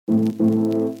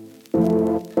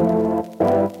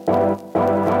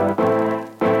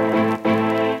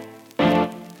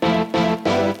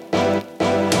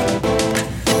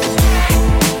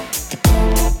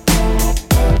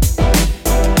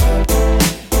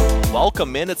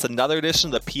Welcome in. It's another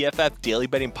edition of the PFF Daily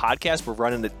Betting Podcast. We're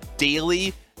running it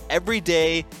daily, every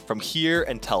day from here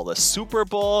until the Super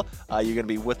Bowl. You're going to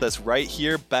be with us right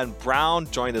here. Ben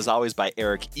Brown, joined as always by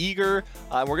Eric Eager.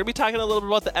 We're going to be talking a little bit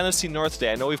about the NFC North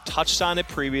today. I know we've touched on it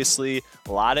previously.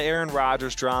 A lot of Aaron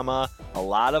Rodgers drama, a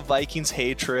lot of Vikings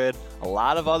hatred, a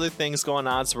lot of other things going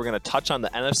on. So we're going to touch on the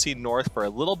NFC North for a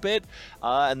little bit.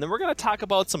 And then we're going to talk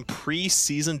about some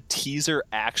preseason teaser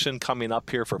action coming up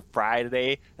here for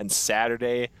Friday and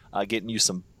Saturday, getting you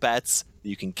some bets that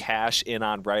you can cash in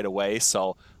on right away.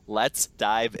 So let's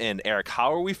dive in. Eric,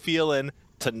 how are we feeling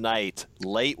tonight?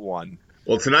 Late one.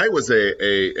 Well, tonight was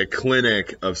a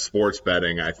clinic of sports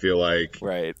betting, I feel like.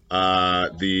 Right.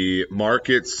 The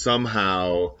market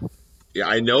somehow,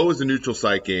 I know it was a neutral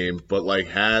site game, but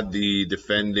had the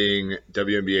defending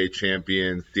WNBA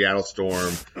champion Seattle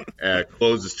Storm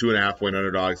closed as 2.5-point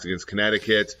underdogs against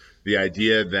Connecticut. The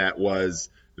idea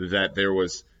that there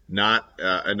was not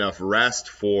enough rest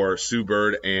for Sue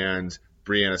Bird and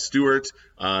Breanna Stewart,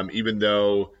 even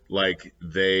though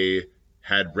they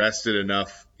had rested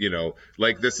enough,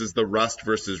 this is the rust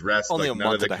versus rest. Only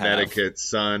none of the Connecticut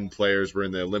Sun players were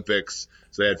in the Olympics,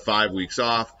 so they had 5 weeks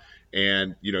off.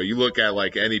 And, you look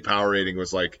at any power rating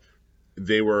was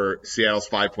they were Seattle's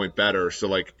 5-point better.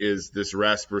 So is this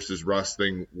rest versus rust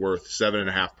thing worth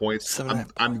 7.5 points?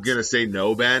 I'm going to say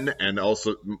no, Ben. And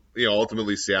also,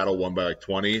 ultimately Seattle won by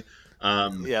 20.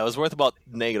 Yeah, it was worth about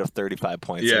negative 35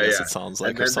 points. I guess it sounds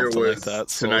like, or something like that.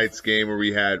 So tonight's game where we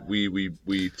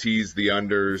teased the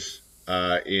unders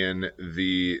in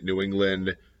the New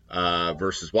England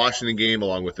versus Washington game,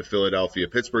 along with the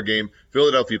Philadelphia-Pittsburgh game.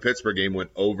 Philadelphia-Pittsburgh game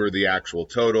went over the actual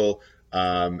total,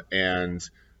 and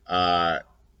so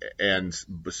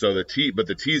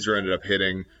the teaser ended up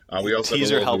hitting. We also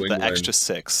teaser had a helped New the England. Extra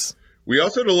 6. We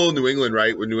also had a little New England,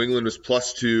 right? When New England was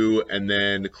 +2 and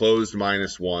then closed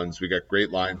 -1, so we got great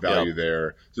line value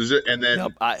there. So, and then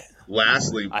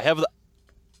lastly, I have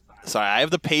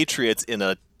the Patriots in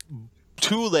a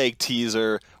 2-leg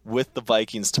teaser with the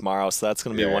Vikings tomorrow, so that's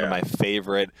going to be one of my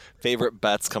favorite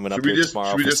bets coming up here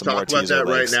tomorrow. Should we just talk about that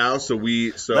right now? So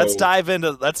let's dive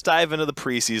into the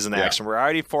preseason action. We're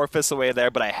already 4/5 away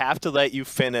there, but I have to let you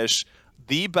finish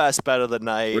the best bet of the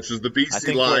night, which is the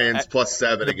BC Lions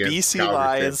 +7 against BC Calgary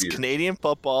Lions, Stampede. Canadian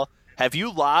football. Have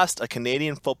you lost a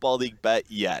Canadian Football League bet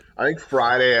yet? I think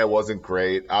Friday I wasn't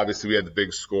great. Obviously, we had the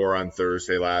big score on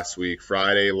Thursday last week.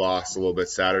 Friday lost a little bit.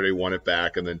 Saturday won it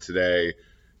back, and then today,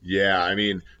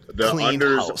 the Clean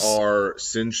unders house. are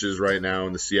cinches right now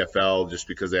in the CFL just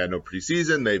because they had no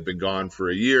preseason. They've been gone for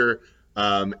a year,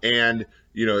 and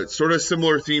it's sort of a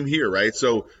similar theme here, right?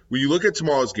 So when you look at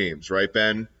tomorrow's games, right,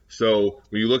 Ben? So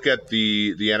when you look at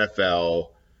the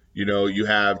NFL, you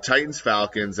have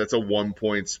Titans-Falcons. That's a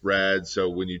 1-point spread. So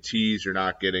when you tease, you're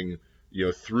not getting,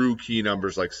 through key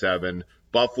numbers like 7.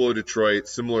 Buffalo-Detroit,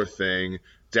 similar thing.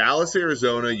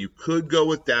 Dallas-Arizona, you could go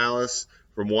with Dallas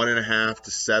from 1.5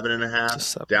 to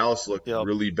 7.5. Dallas looked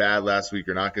really bad last week.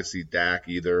 You're not going to see Dak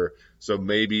either. So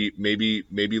maybe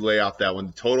lay off that one.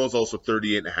 The total is also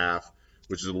 38.5.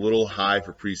 which is a little high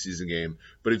for preseason game.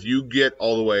 But if you get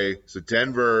all the way, so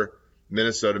Denver,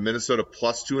 Minnesota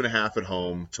 +2.5 at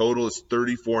home, total is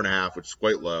 34.5, which is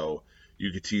quite low.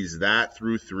 You could tease that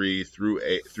through 3, through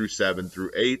 8, through 7,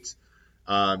 through 8.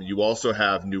 You also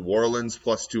have New Orleans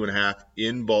 +2.5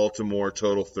 in Baltimore,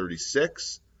 total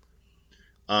 36.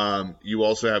 You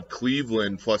also have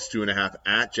Cleveland +2.5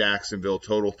 at Jacksonville,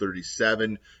 total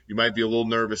 37. You might be a little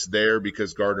nervous there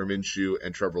because Gardner Minshew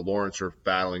and Trevor Lawrence are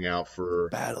battling out for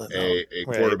a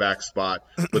quarterback spot.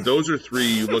 But those are 3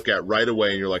 you look at right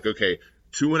away and you're like, okay,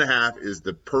 2.5 is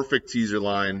the perfect teaser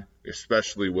line,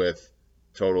 especially with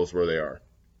totals where they are.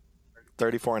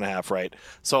 34.5, right?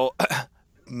 So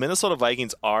Minnesota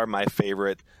Vikings are my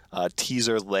favorite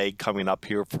teaser leg coming up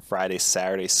here for Friday,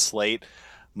 Saturday slate.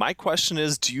 My question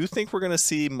is, do you think we're going to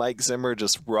see Mike Zimmer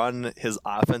just run his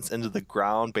offense into the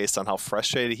ground based on how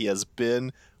frustrated he has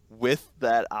been with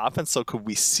that offense? So could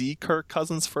we see Kirk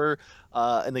Cousins for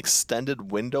an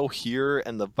extended window here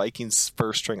and the Vikings'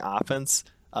 first-string offense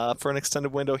for an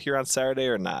extended window here on Saturday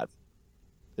or not?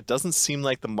 It doesn't seem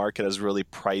like the market has really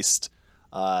priced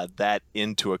that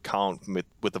into account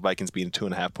with the Vikings being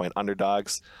 2.5-point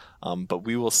underdogs. But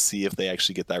we will see if they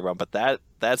actually get that run. But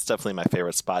that's definitely my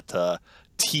favorite spot to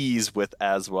tease with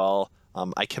as well.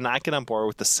 I cannot get on board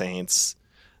with the Saints.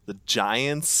 The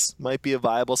Giants might be a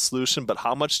viable solution, but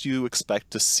how much do you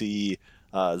expect to see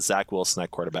Zach Wilson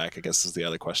at quarterback, I guess is the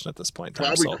other question at this point in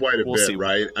time. Probably quite a bit,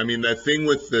 right? I mean, that thing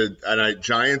with the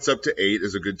Giants up to 8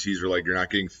 is a good teaser. You're not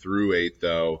getting through 8,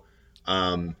 though.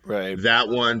 Right. That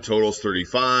one totals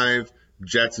 35.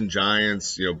 Jets and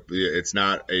Giants, it's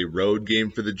not a road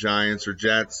game for the Giants or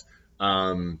Jets.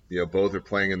 Both are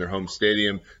playing in their home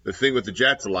stadium. The thing with the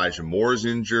Jets, Elijah Moore's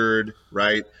injured,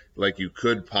 right? Like you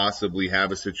could possibly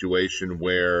have a situation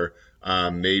where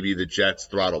maybe the Jets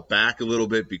throttle back a little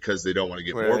bit because they don't want to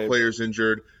get more players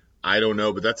injured. I don't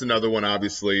know, but that's another one,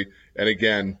 obviously. And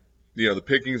again, the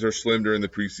pickings are slim during the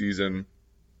preseason.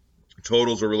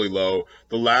 Totals are really low.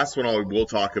 The last one we'll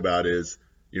talk about is,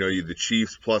 the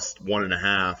Chiefs plus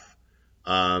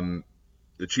 1.5.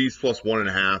 The Chiefs plus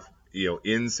 1.5,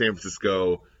 in San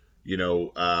Francisco,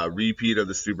 repeat of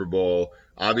the Super Bowl.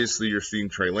 Obviously, you're seeing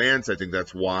Trey Lance. I think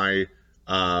that's why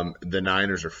the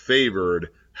Niners are favored.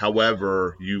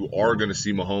 However, you are going to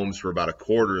see Mahomes for about a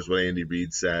quarter, is what Andy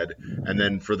Reid said. And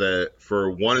then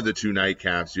for one of the two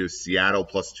nightcaps, you have Seattle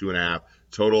plus 2.5.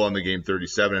 Total on the game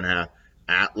 37.5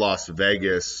 at Las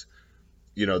Vegas.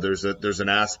 There's an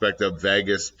aspect of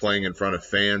Vegas playing in front of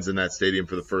fans in that stadium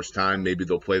for the first time. Maybe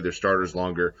they'll play their starters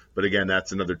longer. But again,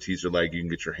 that's another teaser leg you can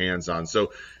get your hands on.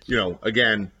 So,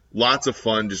 again, lots of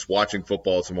fun just watching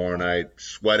football tomorrow night,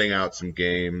 sweating out some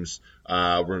games.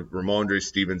 Ramondre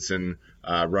Stevenson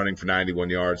running for 91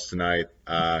 yards tonight.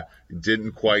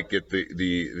 Didn't quite get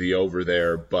the over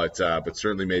there, but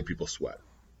certainly made people sweat.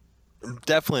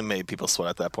 Definitely made people sweat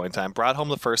at that point in time. Brought home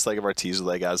the first leg of our teaser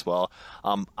leg as well.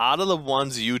 Out of the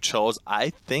ones you chose,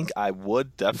 I think I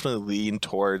would definitely lean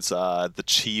towards the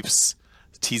Chiefs,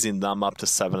 teasing them up to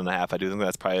 7.5. I do think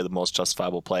that's probably the most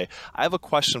justifiable play. I have a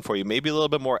question for you, maybe a little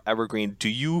bit more evergreen. Do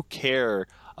you care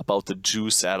about the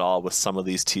juice at all with some of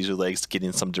these teaser legs,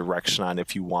 getting some direction on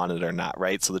if you want it or not,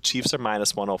 right? So the Chiefs are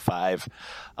minus 105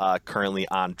 currently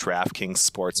on DraftKings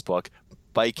Sportsbook.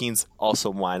 Vikings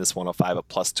also minus 105 at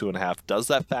plus 2.5. Does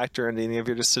that factor into any of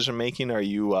your decision making? Or are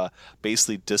you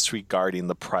basically disregarding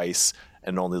the price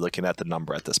and only looking at the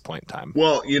number at this point in time?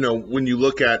 Well, when you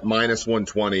look at minus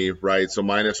 120, right? So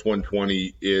minus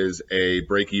 120 is a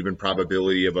break-even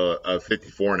probability of a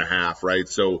 54.5, right?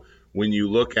 So when you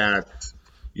look at,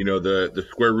 the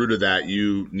square root of that,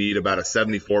 you need about a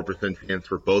 74% chance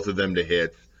for both of them to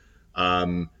hit.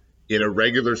 In a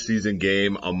regular season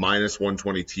game, a minus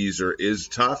 120 teaser is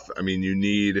tough. I mean, you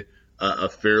need a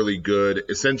fairly good,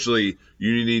 essentially,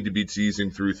 you need to be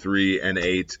teasing through 3 and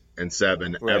 8 and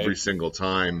 7 every single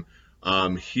time.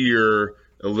 Here,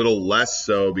 a little less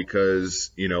so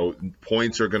because,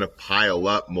 points are going to pile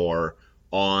up more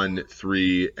on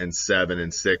 3 and 7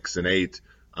 and 6 and 8.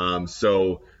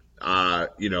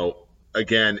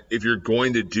 Again, if you're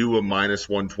going to do a minus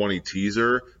 120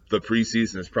 teaser, the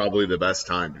preseason is probably the best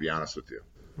time, to be honest with you.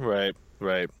 Right.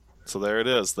 So there it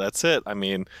is. That's it. I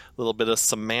mean, a little bit of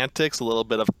semantics, a little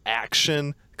bit of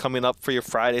action coming up for your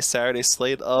Friday, Saturday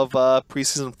slate of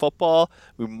preseason football.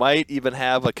 We might even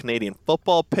have a Canadian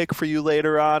football pick for you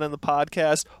later on in the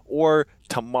podcast, or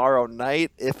tomorrow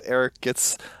night if Eric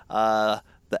gets the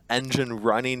engine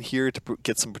running here to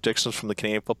get some predictions from the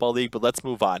Canadian Football League. But let's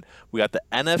move on. We got the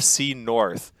NFC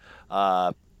North.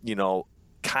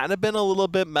 Kind of been a little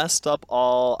bit messed up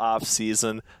all off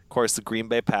season. Of course, the Green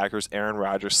Bay Packers, Aaron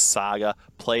Rodgers saga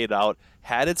played out,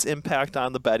 had its impact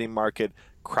on the betting market,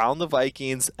 crowned the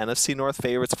Vikings NFC North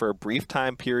favorites for a brief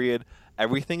time period.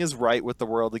 Everything is right with the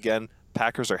world again.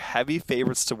 Packers are heavy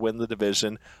favorites to win the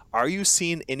division. Are you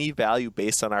seeing any value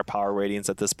based on our power ratings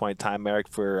at this point in time, Eric,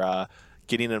 for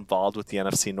getting involved with the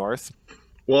NFC North?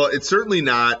 Well, it's certainly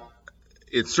not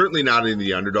in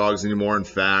the underdogs anymore. In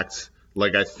fact,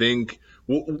 I think,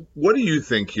 what do you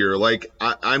think here?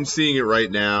 I'm seeing it right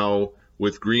now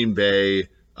with Green Bay,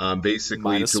 basically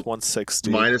minus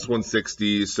 160. Minus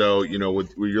 160. So,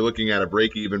 you're looking at a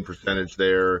break-even percentage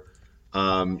there,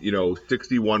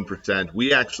 61%.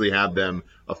 We actually have them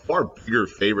a far bigger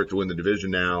favorite to win the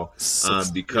division now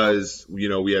because,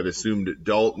 we have assumed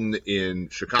Dalton in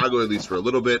Chicago, at least for a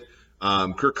little bit.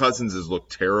 Kirk Cousins has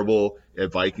looked terrible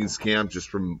at Vikings camp, just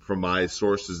from my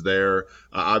sources there.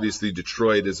 Obviously,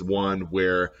 Detroit is one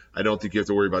where I don't think you have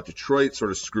to worry about Detroit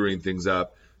sort of screwing things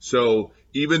up. So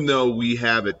even though we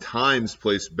have at times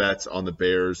placed bets on the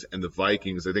Bears and the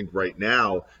Vikings, I think right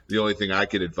now the only thing I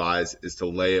could advise is to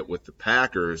lay it with the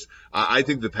Packers. I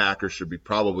think the Packers should be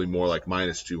probably more like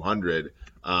minus 200.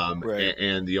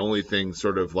 And the only thing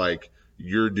sort of like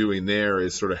you're doing there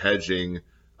is sort of hedging.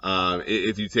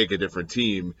 If you take a different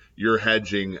team, you're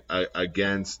hedging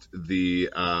against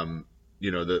the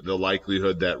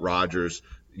likelihood that Rodgers,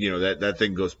 that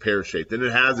thing goes pear-shaped. And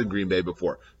it has in Green Bay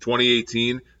before.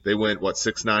 2018, they went,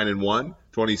 6-9-1?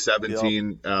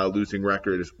 2017, losing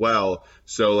record as well.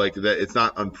 So, it's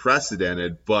not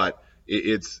unprecedented, but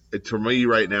it's to me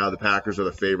right now, the Packers are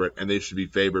the favorite, and they should be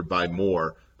favored by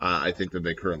more, I think, than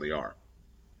they currently are.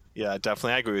 Yeah,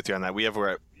 definitely. I agree with you on that. We have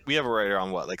right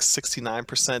around what, like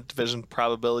 69% division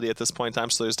probability at this point in time.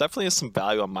 So there's definitely some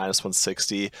value on minus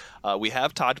 160. We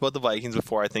have talked about the Vikings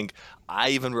before. I think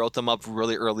I even wrote them up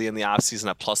really early in the offseason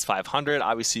at plus 500.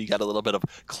 Obviously, you got a little bit of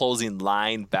closing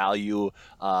line value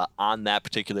on that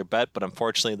particular bet, but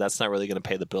unfortunately, that's not really going to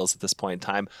pay the bills at this point in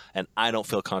time. And I don't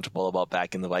feel comfortable about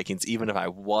backing the Vikings, even if I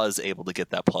was able to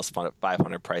get that plus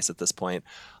 500 price at this point.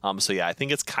 So yeah, I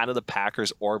think it's kind of the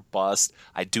Packers or bust.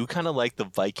 I do kind of like the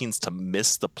Vikings to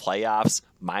miss the playoffs,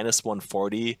 minus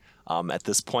 140 at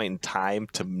this point in time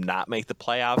to not make the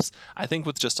playoffs. I think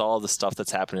with just all the stuff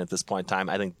that's happening at this point in time,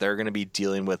 I think they're going to be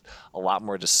dealing with a lot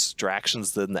more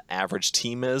distractions than the average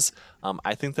team is.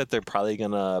 I think that they're probably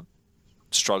going to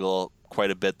struggle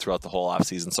quite a bit throughout the whole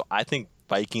offseason. So I think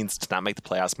Vikings to not make the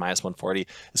playoffs minus 140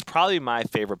 is probably my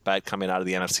favorite bet coming out of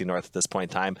the NFC North at this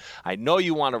point in time. I know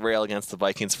you want to rail against the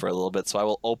Vikings for a little bit, so I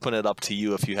will open it up to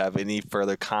you if you have any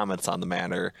further comments on the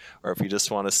matter, or if you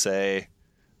just want to say,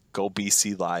 go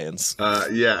BC Lions.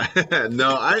 Yeah,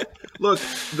 no, I look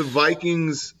the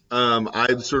Vikings.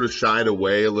 I've sort of shied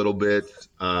away a little bit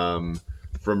from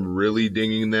really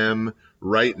dinging them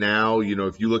right now.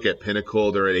 If you look at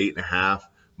Pinnacle, they're at 8.5,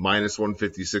 minus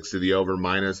 156 to the over,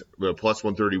 plus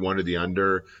 131 to the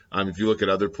under. If you look at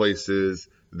other places,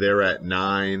 they're at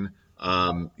 9.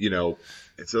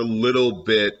 It's a little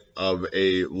bit of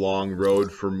a long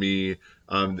road for me.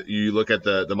 You look at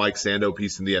the Mike Sando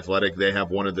piece in The Athletic, they have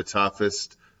one of the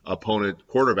toughest opponent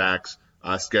quarterbacks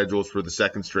schedules for the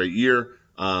second straight year.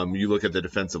 You look at the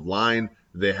defensive line,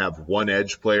 they have one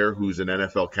edge player who's an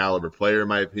NFL caliber player, in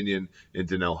my opinion, in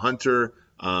Danielle Hunter.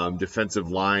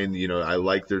 Defensive line, I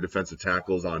like their defensive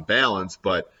tackles on balance,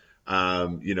 but,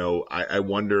 I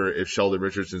wonder if Sheldon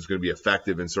Richardson is going to be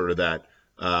effective in sort of that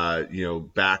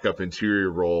backup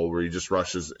interior role where he just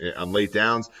rushes on late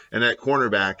downs. And that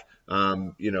cornerback,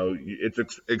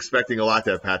 it's expecting a lot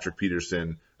to have Patrick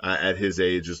Peterson at his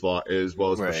age as well as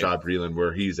Right. Rashad Breeland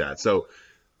where he's at. So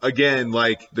again,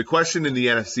 like the question in the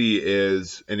NFC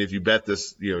is, and if you bet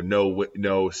this, no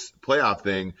playoff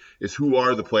thing, is who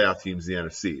are the playoff teams in the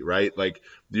NFC, right? Like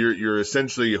you're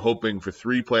essentially hoping for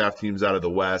 3 playoff teams out of the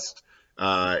West.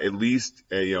 At least,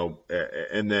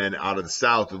 and then out of the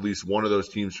South, at least one of those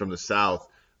teams from the South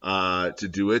to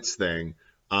do its thing.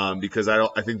 Because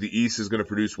I think the East is going to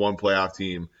produce one playoff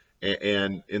team,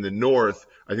 and in the North,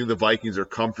 I think the Vikings are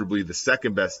comfortably the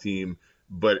second best team.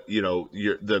 But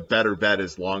the better bet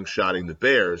is long shotting the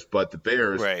Bears. But the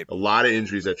Bears, Right. a lot of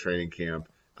injuries at training camp.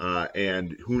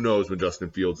 And who knows when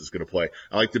Justin Fields is going to play.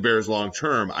 I like the Bears long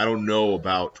term. I don't know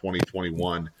about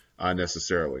 2021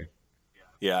 necessarily.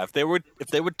 Yeah, if they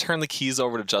would turn the keys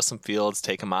over to Justin Fields,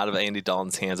 take him out of Andy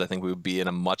Dalton's hands, I think we would be in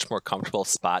a much more comfortable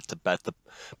spot to bet the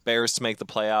Bears to make the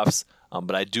playoffs.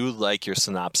 But I do like your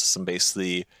synopsis and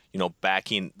basically,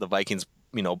 backing the Vikings,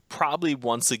 probably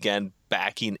once again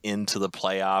backing into the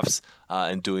playoffs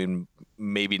and doing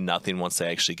maybe nothing once they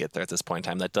actually get there at this point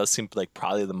in time. That does seem like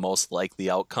probably the most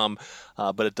likely outcome,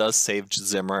 but it does save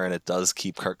Zimmer and it does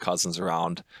keep Kirk Cousins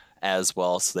around as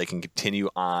well so they can continue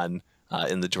on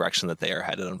in the direction that they are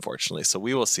headed, unfortunately. So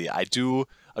we will see. I do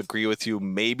agree with you.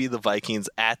 Maybe the Vikings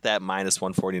at that minus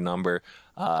 140 number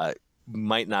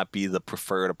might not be the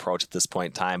preferred approach at this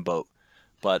point in time, but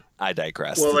I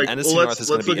digress. Well, The NFC North is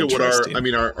going let's to be look at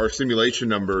interesting. our simulation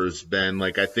numbers, Ben.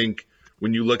 Like I think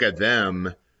when you look at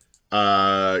them,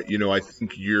 I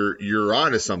think you're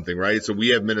onto something, right? So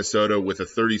we have Minnesota with a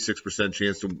 36%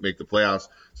 chance to make the playoffs.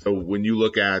 So when you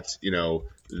look at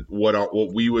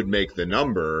what we would make the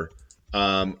number,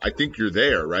 I think you're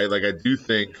there, right? Like I do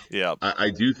think, Yeah. I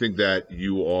do think that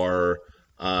you are,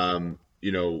 I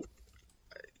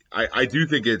do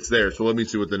think it's there. So let me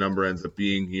see what the number ends up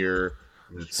being here.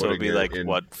 So it'd be like,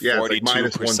 what, Yeah, it's like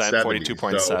 42%, -170.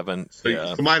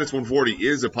 42.7. So minus 140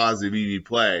 is a positive EV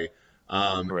play.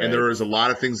 Right. And there is a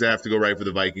lot of things that have to go right for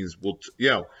the Vikings.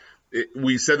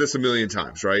 We said this a million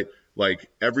times, right? Like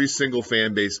every single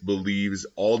fan base believes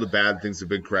all the bad things have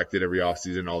been corrected every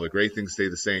offseason, all the great things stay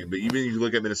the same. But even if you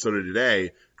look at Minnesota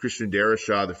today, Christian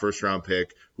Darrisaw, the first round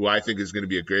pick, who I think is going to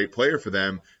be a great player for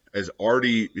them,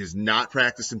 is not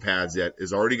practiced in pads yet,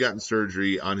 has already gotten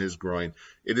surgery on his groin.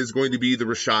 It is going to be the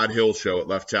Rashad Hill show at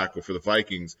left tackle for the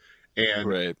Vikings. And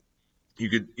Right. you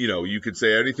could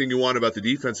say anything you want about the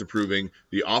defense improving.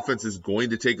 The offense is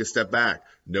going to take a step back.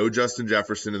 No Justin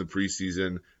Jefferson in the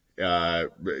preseason.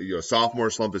 Sophomore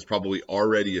slump is probably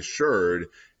already assured.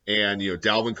 And,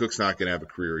 Dalvin Cook's not going to have a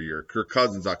career year. Kirk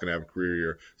Cousins not going to have a career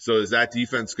year. So is that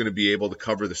defense going to be able to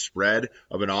cover the spread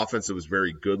of an offense that was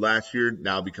very good last year,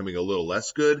 now becoming a little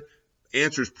less good?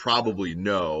 answer is probably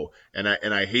no. And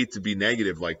I hate to be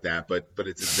negative like that, but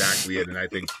it's exactly it. And I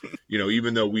think,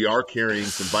 even though we are carrying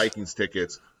some Vikings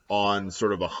tickets on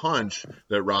sort of a hunch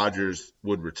that Rodgers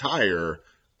would retire,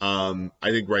 I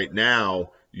think right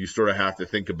now you sort of have to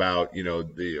think about,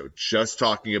 just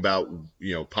talking about,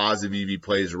 positive EV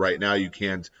plays right now. You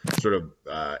can't sort of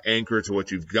anchor to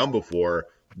what you've done before.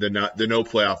 The no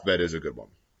playoff bet is a good one.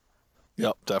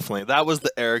 Yep, definitely. That was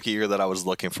the Eric Eager that I was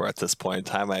looking for at this point in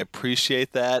time. I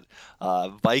appreciate that.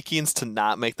 Vikings to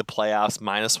not make the playoffs,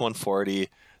 -140.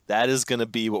 That is going to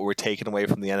be what we're taking away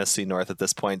from the NFC North at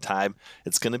this point in time.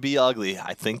 It's going to be ugly.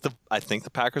 I think the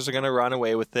Packers are going to run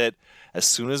away with it. As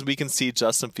soon as we can see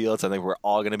Justin Fields, I think we're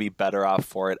all going to be better off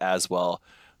for it as well.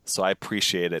 So I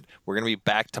appreciate it. We're going to be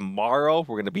back tomorrow.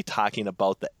 We're going to be talking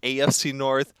about the AFC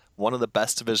North, one of the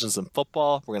best divisions in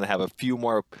football. We're going to have a few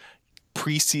more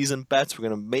preseason bets. We're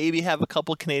going to maybe have a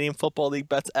couple Canadian Football League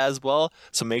bets as well.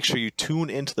 So make sure you tune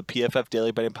into the PFF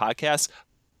Daily Betting Podcast.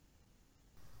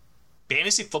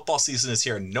 Fantasy football season is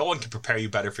here, and no one can prepare you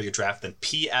better for your draft than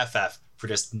PFF. For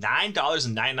just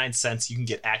 $9.99, you can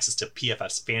get access to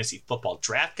PFF's Fantasy Football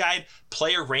Draft Guide,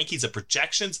 player rankings, and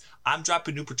projections. I'm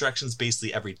dropping new projections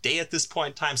basically every day at this point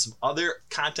in time. Some other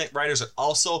content writers are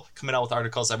also coming out with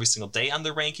articles every single day on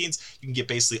their rankings. You can get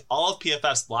basically all of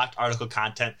PFF's locked article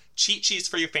content, cheat sheets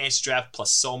for your fantasy draft,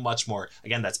 plus so much more.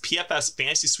 Again, that's PFF's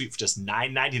Fantasy Suite for just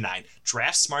 $9.99.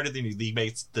 Draft smarter than your league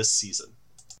mates this season.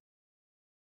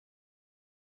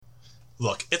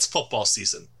 Look, it's football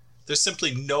season. There's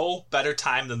simply no better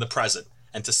time than the present.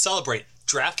 And to celebrate,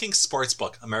 DraftKings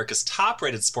Sportsbook, America's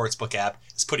top-rated sportsbook app,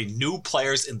 is putting new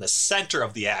players in the center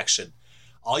of the action.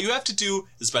 All you have to do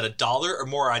is bet $1 or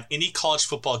more on any college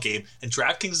football game, and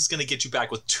DraftKings is going to get you back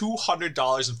with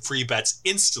 $200 in free bets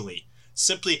instantly.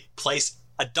 Simply place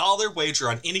 $1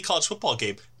 wager on any college football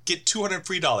game, get $200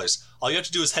 free dollars. All you have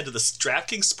to do is head to the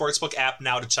DraftKings Sportsbook app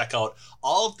now to check out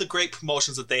all of the great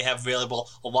promotions that they have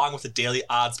available, along with the daily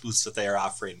odds boosts that they are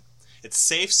offering. It's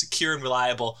safe, secure, and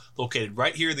reliable, located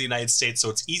right here in the United States, so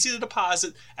it's easy to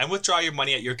deposit and withdraw your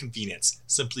money at your convenience.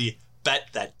 Simply bet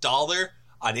that $1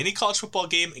 on any college football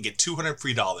game and get $200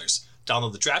 free dollars.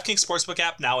 Download the DraftKings Sportsbook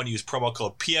app now and use promo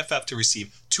code PFF to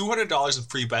receive $200 in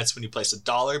free bets when you place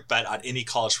 $1 bet on any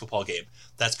college football game.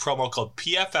 That's promo code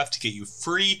PFF to get you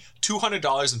free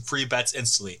 $200 in free bets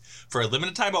instantly for a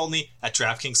limited time only at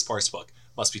DraftKings Sportsbook.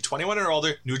 Must be 21 or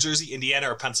older, New Jersey,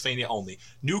 Indiana, or Pennsylvania only.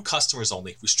 New customers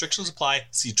only. Restrictions apply.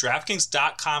 See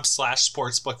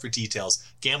DraftKings.com/sportsbook for details.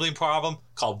 Gambling problem?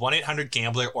 Call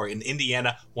 1-800-GAMBLER or in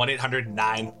Indiana,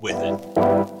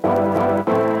 1-800-9-WITH-IT.